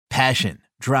Passion,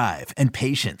 drive, and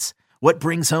patience. What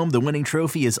brings home the winning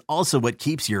trophy is also what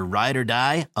keeps your ride or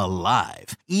die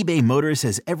alive. eBay Motors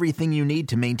has everything you need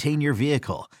to maintain your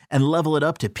vehicle and level it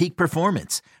up to peak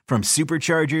performance, from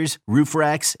superchargers, roof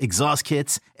racks, exhaust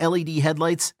kits, LED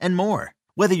headlights, and more.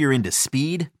 Whether you're into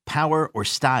speed, power, or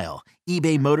style,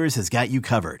 eBay Motors has got you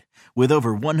covered. With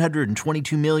over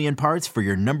 122 million parts for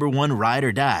your number one ride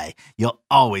or die, you'll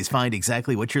always find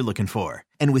exactly what you're looking for.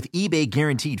 And with eBay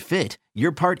Guaranteed Fit,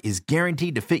 your part is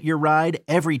guaranteed to fit your ride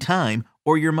every time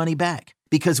or your money back.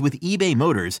 Because with eBay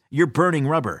Motors, you're burning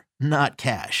rubber, not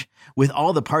cash. With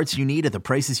all the parts you need at the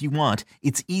prices you want,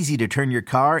 it's easy to turn your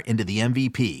car into the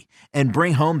MVP and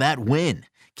bring home that win.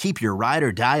 Keep your ride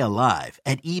or die alive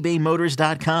at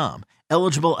ebaymotors.com.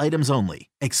 Eligible items only.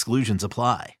 Exclusions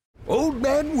apply. Old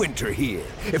Man Winter here.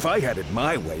 If I had it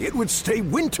my way, it would stay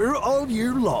winter all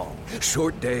year long.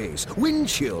 Short days, wind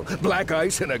chill, black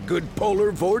ice, and a good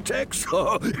polar vortex.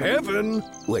 Oh, heaven.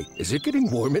 Wait, is it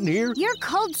getting warm in here? Your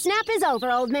cold snap is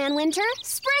over, Old Man Winter.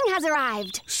 Spring has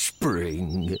arrived.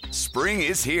 Spring. Spring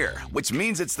is here, which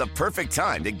means it's the perfect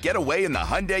time to get away in the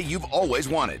Hyundai you've always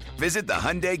wanted. Visit the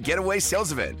Hyundai Getaway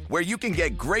Sales Event, where you can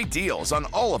get great deals on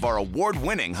all of our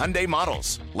award-winning Hyundai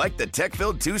models, like the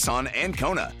tech-filled Tucson and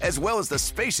Kona, as well as the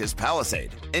spacious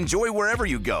Palisade. Enjoy wherever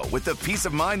you go with the peace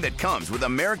of mind that comes with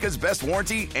America's best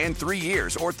warranty and 3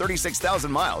 years or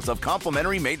 36,000 miles of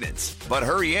complimentary maintenance. But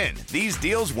hurry in, these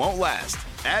deals won't last.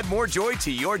 Add more joy to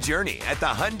your journey at the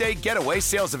Hyundai Getaway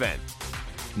Sales Event.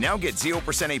 Now get 0%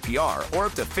 APR or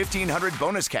up to $1,500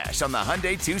 bonus cash on the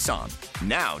Hyundai Tucson.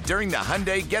 Now, during the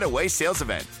Hyundai Getaway Sales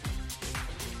Event.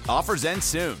 Offers end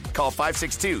soon. Call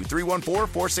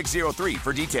 562-314-4603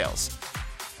 for details.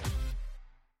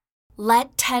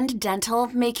 Let Tend Dental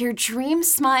make your dream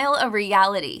smile a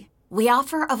reality. We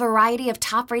offer a variety of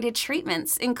top-rated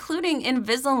treatments, including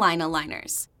Invisalign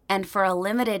aligners. And for a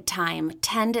limited time,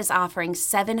 Tend is offering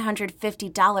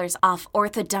 $750 off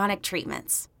orthodontic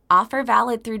treatments. Offer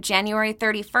valid through January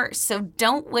 31st, so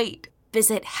don't wait.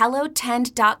 Visit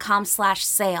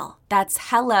hellotend.com/sale. That's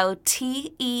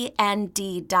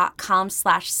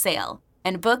hellotend.com/sale.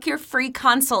 And book your free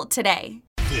consult today.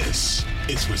 This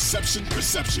is Reception,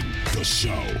 the show.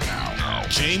 Now,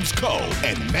 James Cole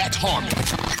and Matt Harmon.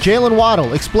 Jaylen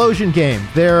Waddle, explosion game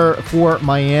there for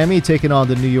Miami, taking on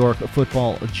the New York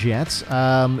Football Jets.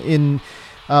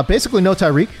 Basically no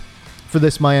Tyreek for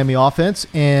this Miami offense.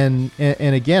 And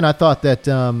again, I thought that,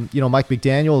 Mike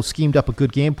McDaniel schemed up a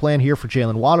good game plan here for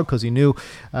Jaylen Waddle because he knew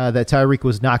that Tyreek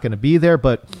was not going to be there.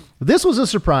 But this was a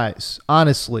surprise,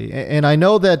 honestly. And I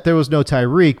know that there was no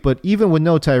Tyreek, but even with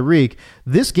no Tyreek,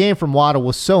 this game from Waddle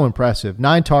was so impressive.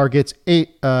 9 targets,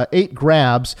 8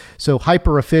 grabs, so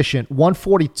hyper efficient,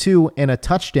 142 and a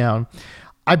touchdown.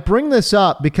 I bring this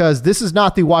up because this is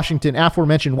not the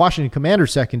aforementioned Washington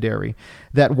Commanders secondary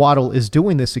that Waddle is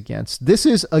doing this against. This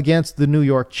is against the New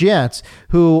York Jets,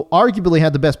 who arguably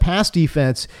had the best pass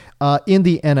defense in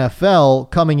the NFL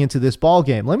coming into this ball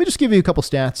game. Let me just give you a few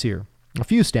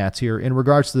stats here in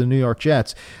regards to the New York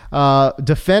Jets.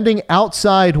 Defending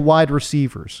outside wide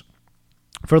receivers.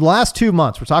 For the last 2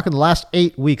 months, we're talking the last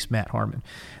 8 weeks, Matt Harmon,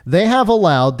 they have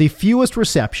allowed the fewest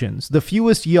receptions, the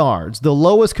fewest yards, the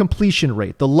lowest completion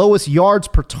rate, the lowest yards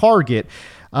per target,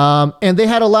 and they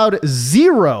had allowed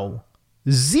zero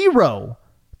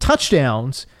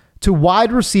touchdowns to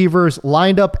wide receivers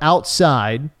lined up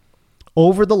outside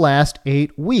over the last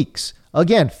 8 weeks.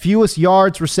 Again, fewest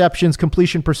yards, receptions,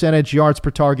 completion percentage, yards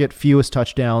per target, fewest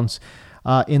touchdowns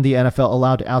in the NFL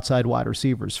allowed to outside wide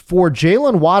receivers. For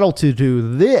Jaylen Waddle to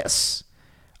do this,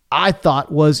 I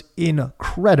thought was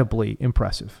incredibly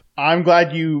impressive. I'm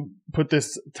glad you put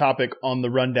this topic on the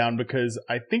rundown because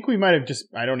I think we might have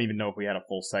I don't even know if we had a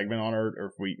full segment on it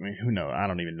or if who knows? I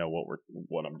don't even know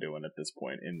what I'm doing at this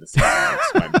point in the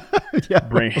segment. Yeah,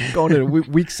 brain. Going to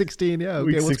week 16. Yeah.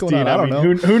 Okay. What's 16, going on? I don't know.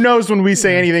 Who knows when we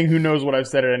say anything? Who knows what I've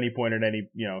said at any point at any,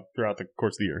 throughout the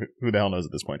course of the year? Who the hell knows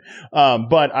at this point?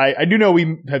 But I do know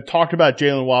we have talked about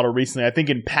Jaylen Waddle recently. I think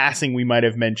in passing, we might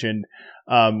have mentioned,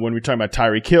 when we're talking about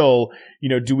Tyreek Hill,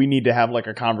 do we need to have like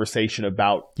a conversation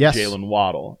about Jaylen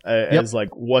Waddle as like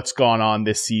what's gone on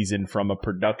this season from a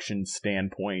production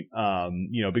standpoint?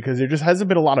 Because there just hasn't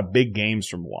been a lot of big games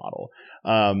from Waddle.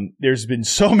 There's been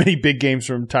so many big games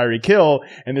from Tyreek Hill,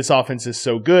 and this offense is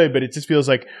so good, but it just feels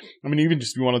like, even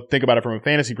just if you want to think about it from a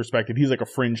fantasy perspective, he's like a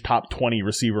fringe top 20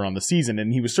 receiver on the season,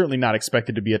 and he was certainly not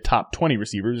expected to be a top 20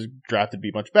 receiver. He was drafted to be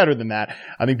much better than that.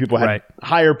 I think people had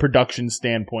higher production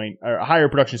standards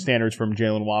from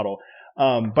Jaylen Waddle.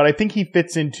 But I think he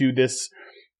fits into this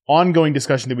ongoing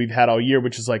discussion that we've had all year,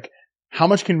 which is like, how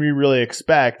much can we really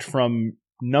expect from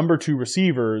number 2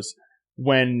 receivers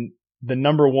when the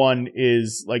number one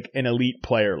is like an elite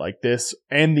player like this,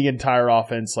 and the entire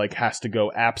offense like has to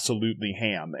go absolutely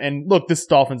ham. And look, this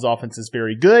Dolphins offense is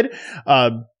very good.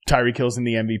 Tyreek Hill's in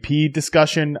the MVP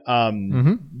discussion.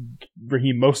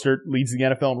 Raheem Mostert leads the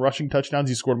NFL in rushing touchdowns.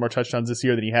 He scored more touchdowns this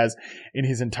year than he has in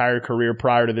his entire career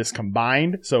prior to this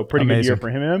combined. So pretty good year for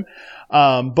him.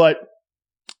 But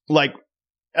like,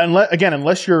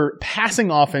 unless your passing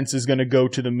offense is going to go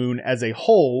to the moon as a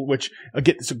whole, which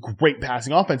again, it's a great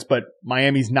passing offense, but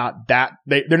Miami's not that,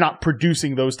 they're not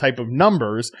producing those type of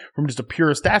numbers from just a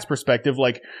pure stats perspective.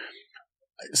 Like,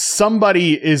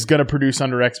 somebody is going to produce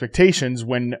under expectations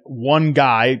when one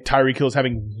guy, Tyreek Hill, is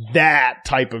having that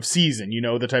type of season, you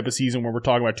know, the type of season where we're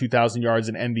talking about 2,000 yards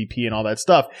and MVP and all that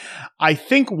stuff. I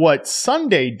think what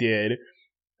Sunday did,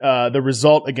 the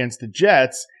result against the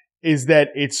Jets, is that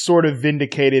it's sort of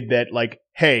vindicated that, like,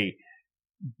 hey,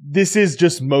 this is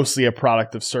just mostly a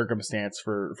product of circumstance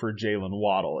for Jaylen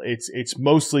Waddle. It's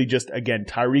mostly just, again,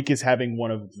 Tyreek is having one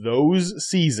of those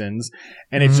seasons,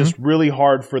 and it's just really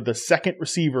hard for the second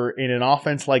receiver in an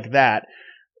offense like that,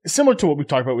 similar to what we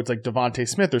talked about with like Devontae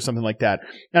Smith or something like that.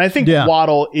 And I think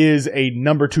Waddle is a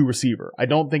number 2 receiver. I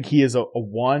don't think he is a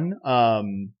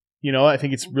 1. You know, I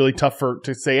think it's really tough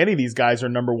to say any of these guys are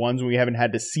number 1s when we haven't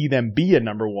had to see them be a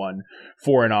number 1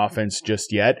 for an offense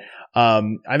just yet.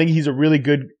 I think he's a really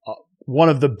good, one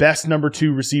of the best number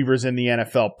 2 receivers in the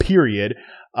NFL, period.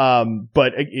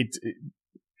 But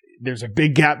there's a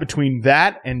big gap between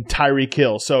that and Tyreek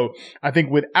Hill. So I think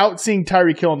without seeing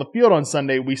Tyreek Hill on the field on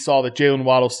Sunday, we saw that Jaylen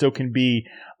Waddle still can be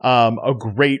a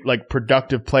great, like,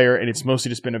 productive player, and it's mostly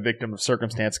just been a victim of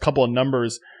circumstance. A couple of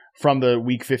numbers from the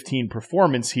Week 15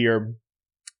 performance here.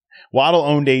 Waddle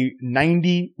owned a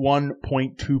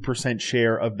 91.2%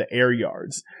 share of the air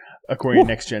yards, according to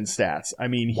Next Gen Stats. I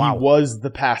mean, he was the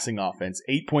passing offense,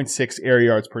 8.6 air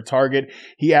yards per target.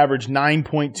 He averaged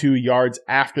 9.2 yards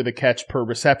after the catch per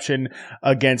reception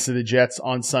against the Jets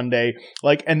on Sunday.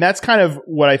 Like, and that's kind of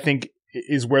what I think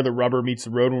is where the rubber meets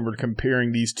the road when we're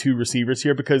comparing these two receivers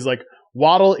here, because like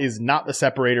Waddle is not the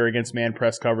separator against man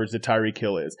press coverage that Tyreek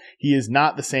Hill is. He is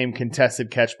not the same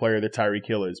contested catch player that Tyreek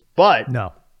Hill is. But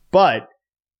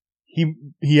he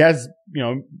has, you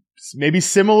know, maybe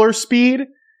similar speed,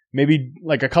 maybe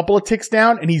like a couple of ticks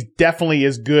down, and he's definitely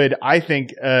as good, I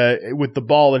think, with the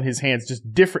ball in his hands,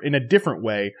 just different in a different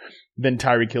way than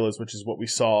Tyreek Hill is, which is what we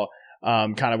saw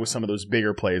kind of with some of those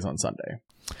bigger plays on Sunday.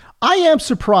 I am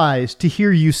surprised to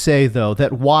hear you say, though,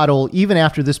 that Waddle, even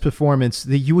after this performance,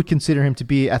 that you would consider him to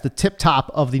be at the tip top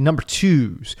of the number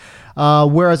 2s.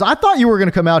 Whereas I thought you were going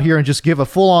to come out here and just give a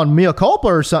full-on mea culpa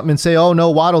or something and say, oh, no,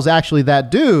 Waddle's actually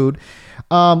that dude.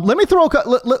 Let me throw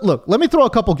a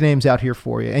couple names out here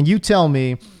for you, and you tell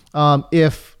me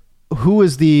who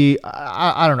is the,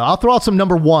 I don't know, I'll throw out some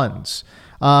number 1s.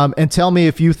 And tell me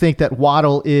if you think that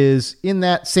Waddle is in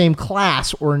that same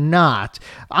class or not.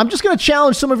 I'm just going to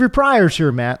challenge some of your priors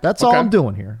here, Matt. That's all I'm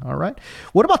doing here. All right.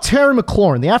 What about Terry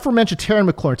McLaurin, the aforementioned Terry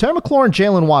McLaurin? Terry McLaurin,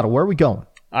 Jaylen Waddle. Where are we going?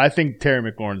 I think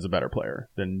Terry McLaurin is a better player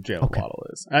than Jaylen Waddle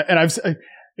is. And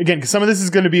again, because some of this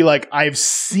is going to be like, I've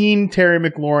seen Terry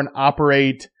McLaurin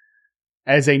operate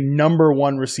as a number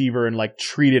 1 receiver and like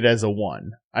treat it as a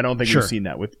 1. I don't think we've seen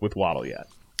that with Waddle yet.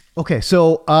 Okay,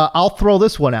 so I'll throw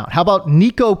this one out. How about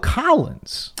Nico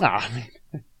Collins? I'll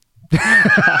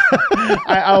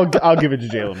give it to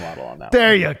Jaylen Waddle on that.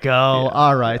 There you go. Yeah.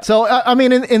 All right. So I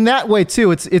mean, in that way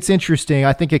too, it's interesting.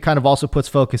 I think it kind of also puts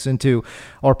focus into,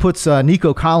 or puts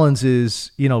Nico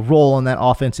Collins's role on that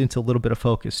offense into a little bit of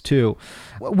focus too.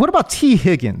 What about T.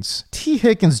 Higgins? T.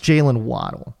 Higgins, Jaylen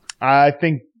Waddle. I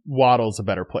think Waddle's a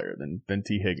better player than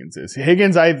T. Higgins is.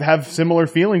 Higgins, I have similar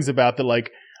feelings about that.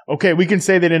 Like, okay, we can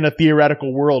say that in a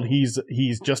theoretical world, he's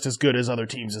just as good as other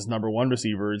teams as number 1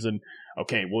 receivers. And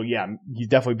okay, well, yeah, he's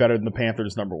definitely better than the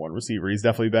Panthers' number 1 receiver. He's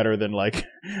definitely better than, like,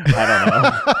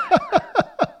 I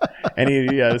don't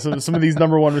know. Some of these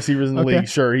number 1 receivers in the league,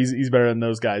 sure, he's better than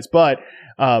those guys. But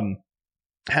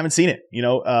haven't seen it.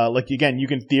 Like, again, you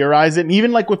can theorize it. And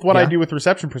even like with what I do with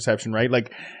reception perception, right?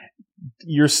 Like,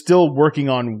 you're still working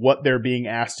on what they're being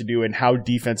asked to do and how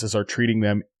defenses are treating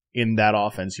them in that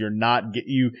offense. You're not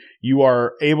you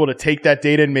are able to take that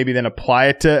data and maybe then apply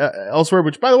it to elsewhere,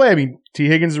 which, by the way, I mean, T.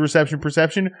 Higgins' reception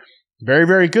perception, very,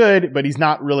 very good, but he's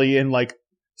not really in like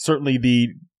certainly the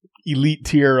elite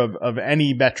tier of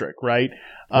any metric, right?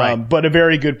 But a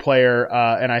very good player.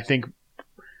 And I think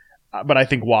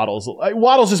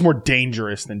Waddle's just more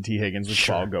dangerous than T. Higgins, which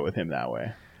I'll go with him that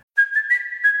way.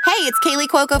 Hey, it's Kaylee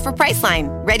Cuoco for Priceline.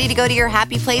 Ready to go to your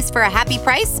happy place for a happy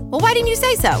price? Well, why didn't you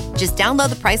say so? Just download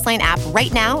the Priceline app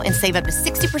right now and save up to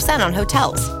 60% on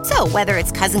hotels. So whether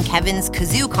it's Cousin Kevin's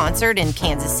Kazoo Concert in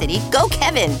Kansas City, go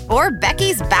Kevin, or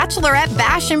Becky's Bachelorette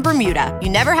Bash in Bermuda,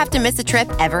 you never have to miss a trip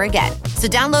ever again. So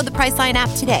download the Priceline app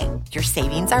today. Your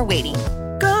savings are waiting.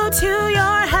 Go to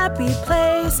your happy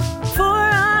place for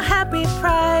a happy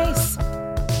price.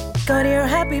 Go to your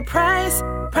happy price,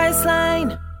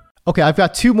 Priceline. Okay, I've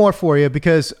got two more for you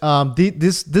because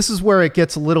this is where it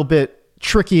gets a little bit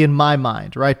tricky in my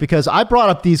mind, right? Because I brought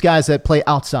up these guys that play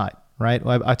outside, right?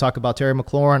 I talk about Terry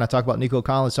McLaurin, I talk about Nico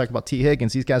Collins, I talk about T.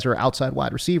 Higgins. These guys are outside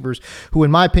wide receivers who,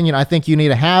 in my opinion, I think you need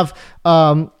to have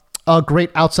a great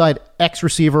outside X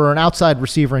receiver or an outside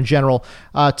receiver in general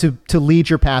to lead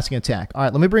your passing attack. All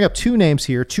right, let me bring up two names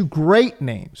here, two great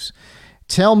names.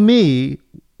 Tell me,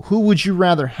 who would you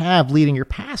rather have leading your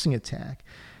passing attack?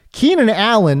 Keenan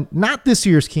Allen, not this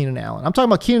year's Keenan Allen. I'm talking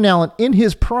about Keenan Allen in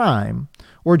his prime,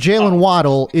 or Jaylen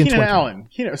Waddle in Keenan Allen.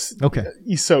 Okay.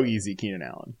 He's so easy, Keenan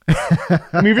Allen. I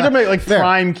mean, if you're talking about like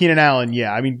prime Keenan Allen,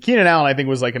 yeah. I mean, Keenan Allen, I think,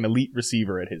 was like an elite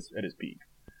receiver at his peak.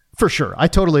 For sure. I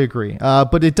totally agree.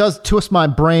 But it does twist my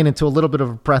brain into a little bit of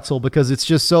a pretzel because it's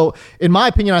just so, in my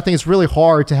opinion, I think it's really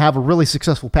hard to have a really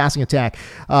successful passing attack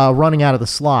running out of the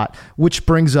slot, which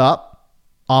brings up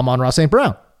Amon-Ra St.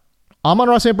 Brown.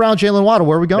 Amon-Ra St. Brown, Jaylen Waddle,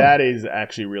 where are we going? That is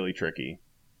actually really tricky.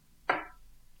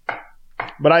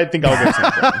 But I think I'll go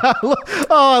St. Brown.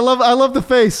 I love the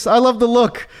face. I love the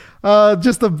look.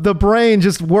 Just the brain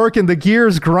just working, the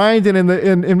gears grinding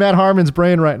in Matt Harmon's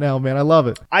brain right now, man. I love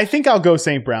it. I think I'll go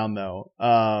St. Brown though.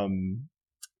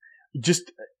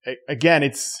 Just again,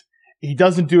 he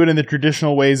doesn't do it in the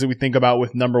traditional ways that we think about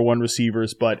with number one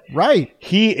receivers, but right,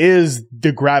 he is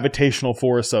the gravitational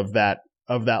force of that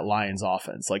Lions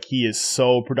offense. Like, he is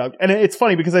so productive. And it's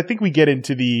funny because I think we get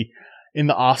into in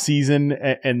the off season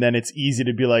and then it's easy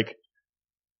to be like,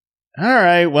 all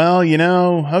right, well,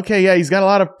 okay, yeah, he's got a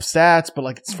lot of stats, but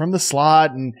like, it's from the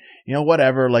slot and,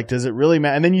 whatever, like, does it really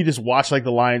matter? And then you just watch like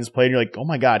the Lions play and you're like, oh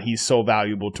my God, he's so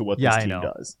valuable to what this team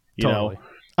does. Totally.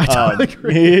 I totally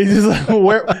agree.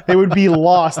 They would be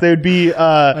lost. They would be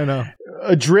I know.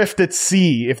 adrift at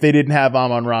sea if they didn't have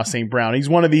Amon-Ra St. Brown. He's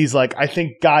one of these, like, I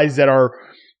think guys that are,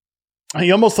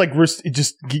 you almost like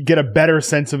just get a better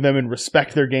sense of them and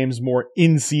respect their games more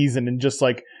in season, and just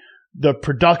like the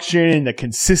production, the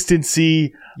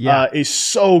consistency is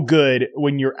so good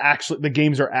when the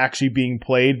games are actually being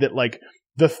played, that like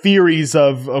the theories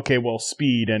of, okay, well,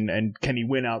 speed and can he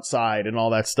win outside and all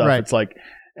that stuff. Right. It's like,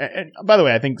 and by the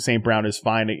way, I think St. Brown is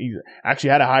fine. He actually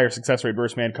had a higher success rate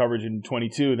versus man coverage in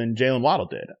 22 than Jaylen Waddle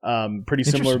did. Pretty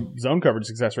similar zone coverage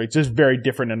success rates, just very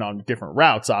different and on different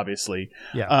routes, obviously.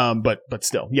 Yeah. But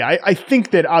still, yeah, I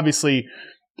think that obviously,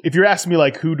 if you're asking me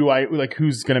like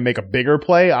who's going to make a bigger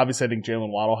play, obviously I think Jaylen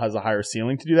Waddle has a higher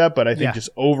ceiling to do that. But I think just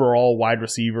overall wide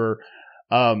receiver,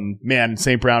 man,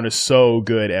 St. Brown is so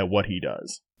good at what he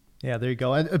does. Yeah, there you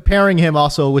go. And pairing him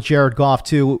also with Jared Goff,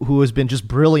 too, who has been just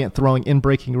brilliant throwing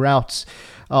in-breaking routes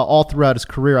all throughout his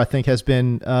career, I think has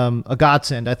been a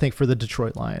godsend, I think, for the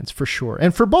Detroit Lions, for sure.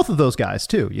 And for both of those guys,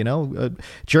 too.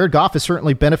 Jared Goff has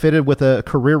certainly benefited with a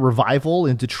career revival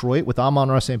in Detroit with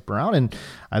Amon-Ra St. Brown. And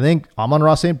I think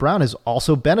Amon-Ra St. Brown has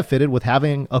also benefited with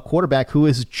having a quarterback who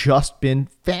has just been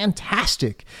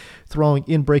fantastic throwing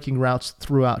in-breaking routes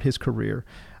throughout his career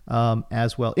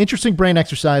as well. Interesting brain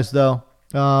exercise, though.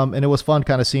 And it was fun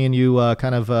kind of seeing you try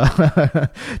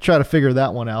to figure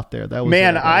that one out there. That was,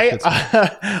 man,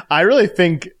 I really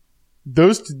think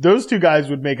those two guys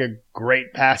would make a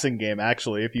great passing game,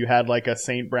 actually, if you had like a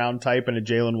St. Brown type and a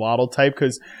Jaylen Waddle type.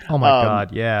 Because oh my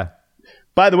God, yeah.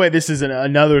 By the way, this is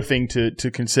another thing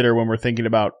to consider when we're thinking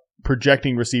about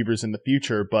projecting receivers in the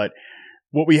future. But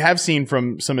what we have seen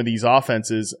from some of these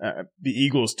offenses, the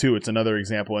Eagles too, it's another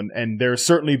example, and there's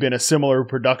certainly been a similar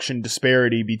production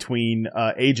disparity between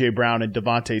A.J. Brown and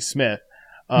Devontae Smith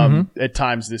at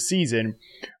times this season.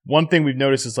 One thing we've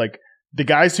noticed is like the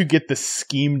guys who get the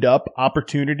schemed up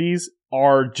opportunities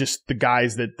are just the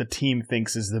guys that the team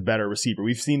thinks is the better receiver.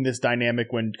 We've seen this dynamic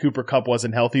when Cooper Kupp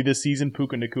wasn't healthy this season.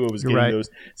 Puka Nacua was getting those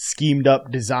schemed up,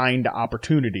 designed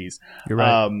opportunities. You're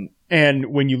right. And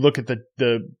when you look at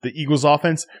the Eagles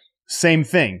offense, same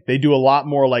thing. They do a lot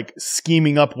more like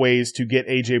scheming up ways to get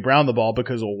AJ Brown the ball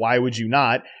because why would you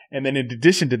not? And then in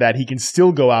addition to that, he can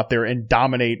still go out there and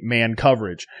dominate man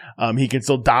coverage. He can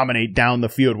still dominate down the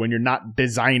field when you're not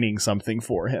designing something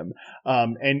for him.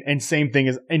 And same thing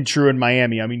is true in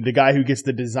Miami. I mean, the guy who gets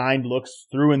the designed looks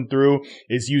through and through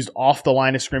is used off the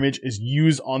line of scrimmage, is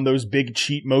used on those big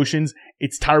cheat motions.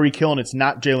 It's Tyreek Hill and it's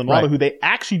not Jaylen Waddle, who they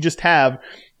actually just have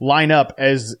line up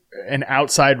as an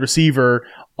outside receiver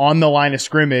on the line of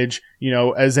scrimmage,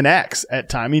 as an X at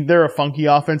time. I mean, they're a funky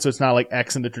offense, so it's not like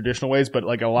X in the traditional ways, but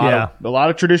like a lot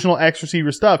of traditional X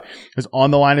receiver stuff is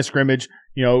on the line of scrimmage,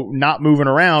 not moving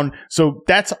around. So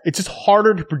it's just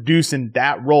harder to produce in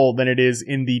that role than it is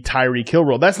in the Tyreek Hill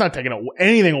role. That's not taking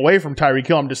anything away from Tyreek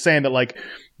Hill. I'm just saying that like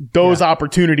those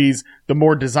opportunities, the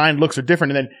more designed looks are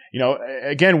different. And then,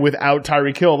 again, without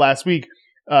Tyreek Hill last week,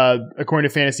 according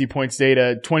to Fantasy Points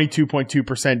data,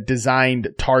 22.2% designed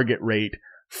target rate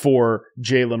for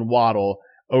Jaylen Waddle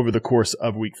over the course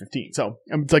of week 15. So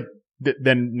it's like,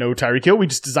 then no Tyreek Hill. We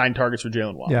just designed targets for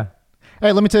Jaylen Waddle. Yeah.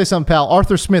 Hey, let me tell you something, pal.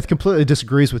 Arthur Smith completely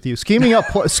disagrees with you. Scheming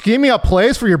up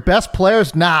plays for your best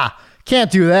players? Nah, can't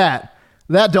do that.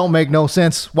 That don't make no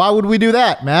sense. Why would we do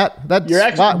that, Matt? That's You're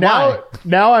actually, why?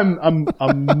 Now I'm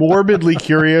morbidly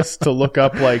curious to look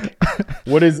up like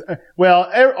what is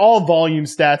all volume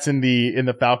stats in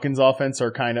the Falcons offense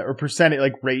are kind of, or percentage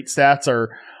like rate stats are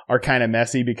kind of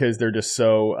messy because they're just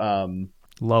so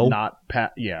low.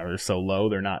 They're so low.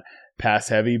 They're not pass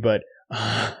heavy, but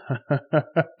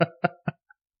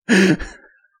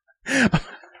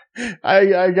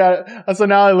I got so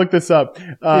now I look this up.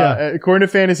 According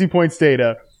to Fantasy Points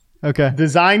data, okay,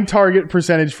 design target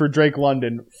percentage for Drake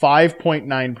London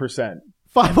 5.9%.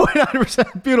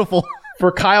 5.9%, beautiful.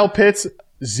 For Kyle Pitts,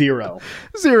 0.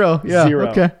 Yeah. 0.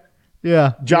 Okay.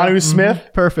 Yeah. Jonnu Smith,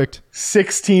 perfect.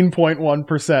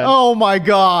 16.1%. Oh my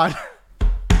God.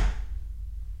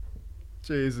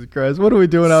 Jesus Christ. What are we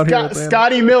doing out here?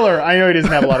 Scotty Miller. I know he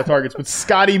doesn't have a lot of targets, but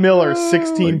Scotty Miller,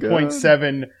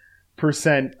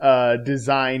 16.7%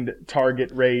 designed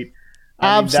target rate.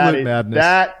 Absolute madness.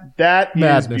 That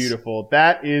is beautiful.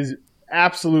 That is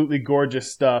absolutely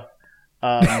gorgeous stuff.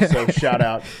 So shout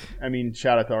out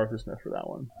to Arthur Smith for that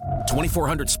one.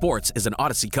 2400 Sports is an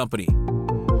Odyssey company.